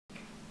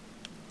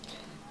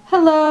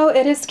Hello,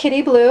 it is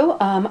Kitty Blue.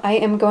 I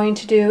am going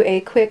to do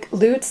a quick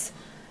Luts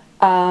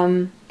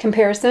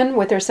comparison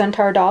with their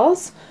Centaur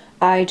dolls.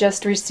 I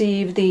just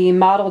received the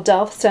model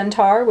Delft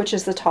Centaur, which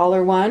is the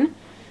taller one,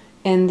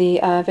 in the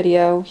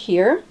video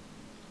here.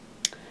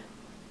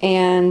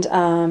 And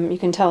you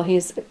can tell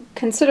he's a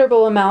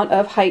considerable amount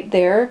of height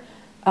there,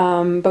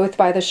 both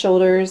by the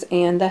shoulders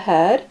and the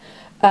head.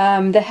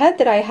 The head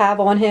that I have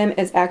on him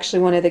is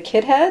actually one of the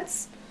kid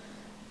heads.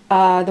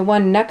 The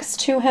one next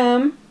to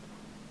him,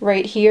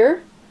 right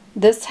here,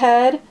 this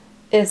head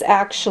is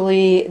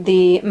actually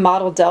the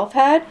model Delft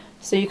head,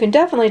 so you can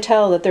definitely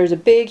tell that there's a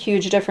big,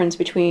 huge difference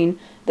between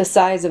the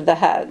size of the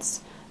heads.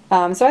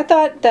 So I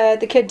thought that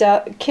the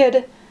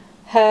kid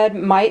head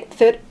might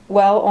fit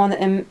well on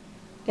the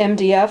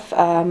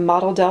MDF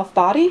model Delft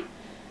body,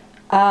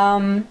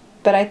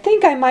 but I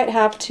think I might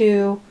have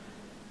to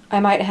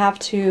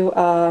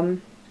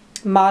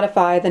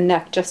modify the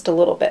neck just a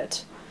little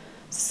bit.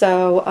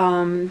 So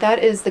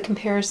that is the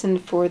comparison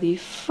for the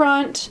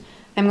front.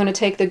 I'm going to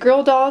take the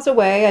girl dolls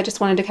away. I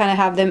just wanted to kind of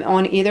have them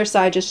on either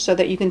side just so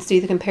that you can see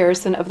the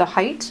comparison of the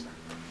height.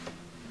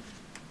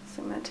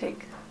 So I'm going to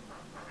take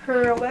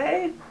her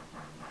away.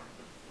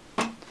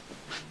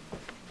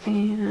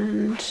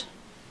 And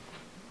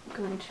I'm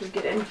going to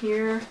get in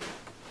here,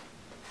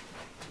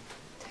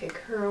 take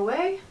her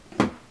away.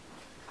 So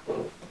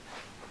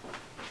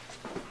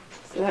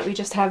that we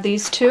just have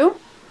these two.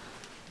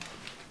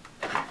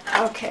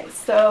 Okay,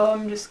 so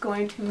I'm just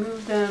going to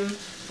move them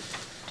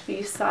to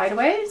be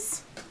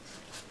sideways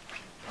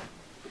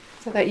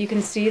so that you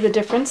can see the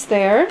difference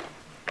there.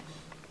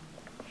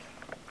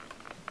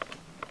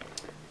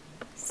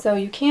 So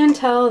you can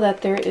tell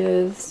that there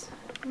is,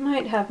 I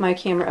might have my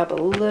camera up a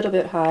little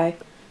bit high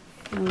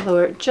and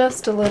lower it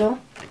just a little.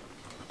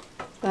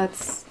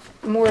 That's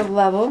more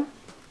level.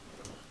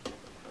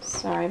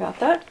 Sorry about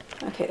that.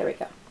 Okay, there we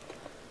go.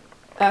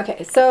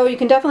 Okay, so you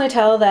can definitely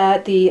tell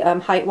that the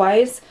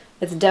height-wise,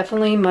 it's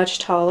definitely much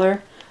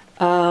taller,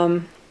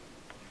 and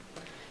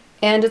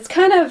it's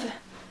kind of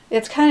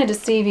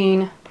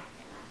deceiving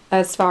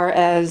as far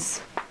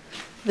as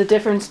the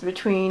difference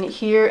between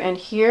here and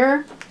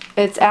here.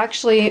 It's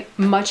actually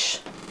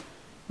much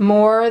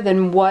more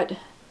than what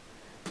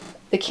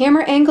the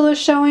camera angle is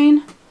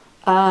showing.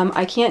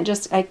 I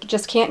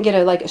just can't get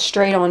a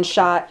straight on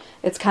shot.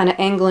 It's kind of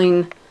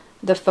angling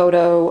the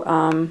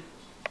photo.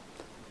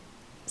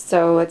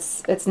 So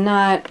it's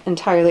not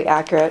entirely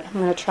accurate. I'm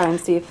going to try and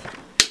see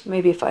if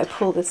maybe if I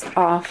pull this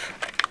off,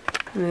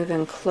 move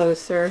in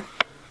closer.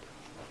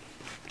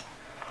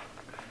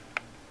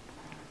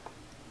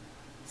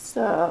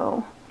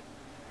 So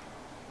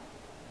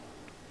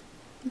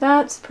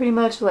that's pretty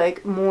much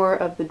like more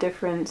of the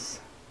difference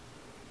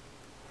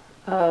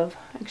of,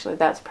 actually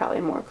that's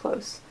probably more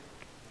close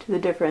to the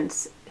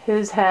difference.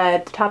 His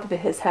head, the top of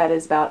his head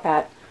is about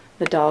at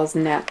the doll's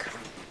neck.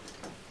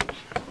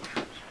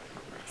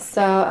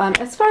 So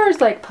as far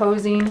as like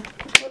posing,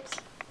 whoops,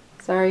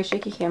 sorry,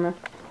 shaky camera.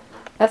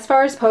 As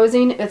far as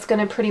posing, it's going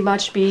to pretty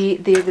much be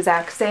the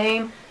exact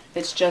same.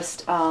 It's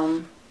just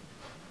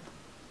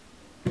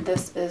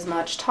this is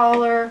much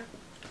taller.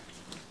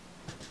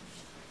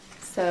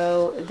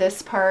 So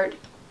this part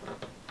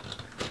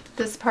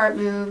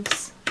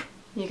moves.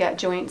 You got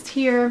joints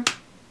here.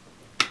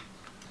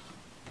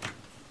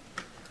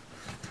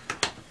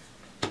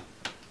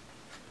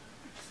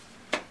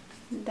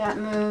 That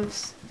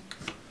moves.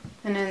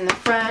 And in the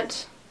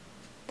front,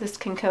 this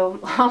can go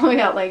all the way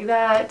out like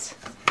that.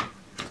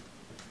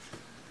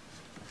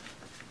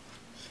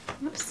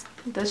 Oops.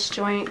 This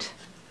joint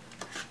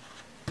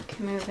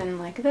can move in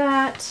like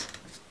that.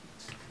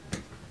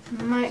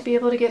 Might be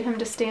able to get him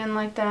to stand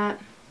like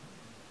that.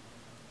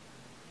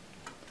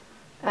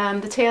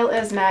 The tail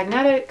is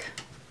magnetic,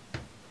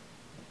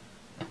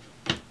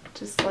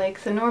 just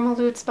like the normal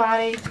Luts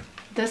body.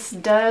 This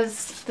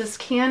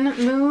can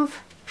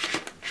move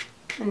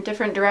in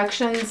different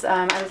directions.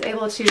 I was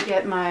able to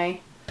get my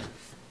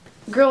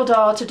girl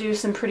doll to do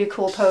some pretty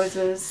cool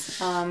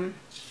poses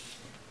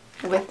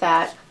with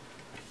that.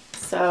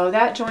 So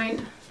that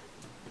joint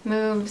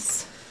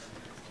moves,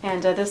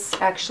 and this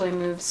actually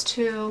moves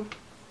too.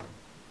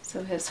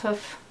 So his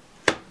hoof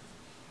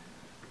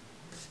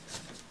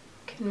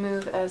can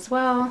move as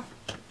well.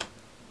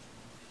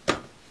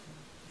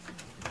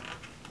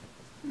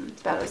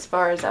 It's about as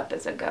far as up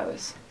as it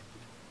goes.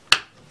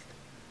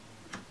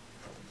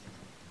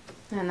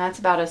 And that's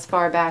about as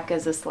far back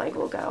as this leg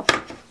will go.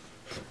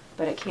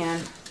 But it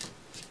can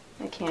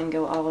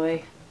go all the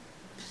way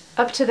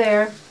up to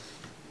there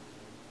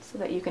so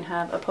that you can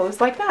have a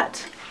pose like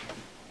that.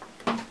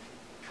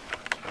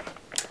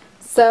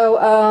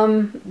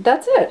 So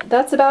that's it.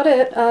 That's about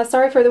it.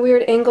 Sorry for the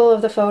weird angle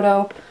of the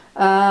photo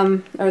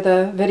or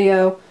the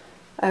video.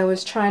 I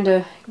was trying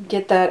to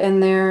get that in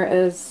there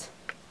as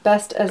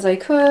best as I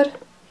could.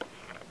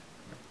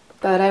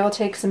 But I will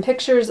take some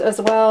pictures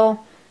as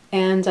well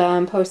and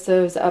post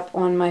those up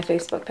on my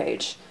Facebook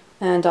page.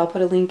 And I'll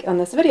put a link on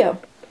this video.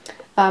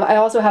 I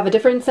also have a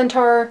different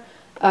Centaur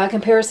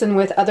comparison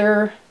with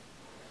other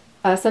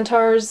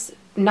Centaurs,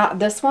 not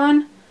this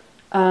one.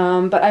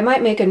 But I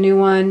might make a new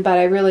one, but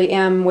I really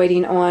am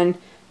waiting on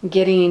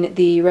getting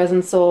the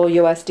Resin Soul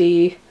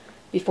USD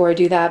before I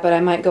do that, but I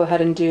might go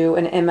ahead and do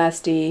an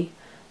MSD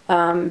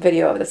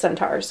video of the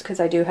Centaurs, because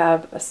I do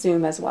have a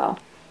Zoom as well.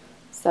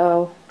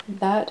 So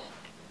that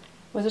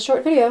was a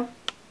short video.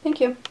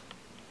 Thank you,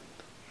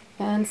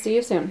 and see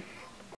you soon.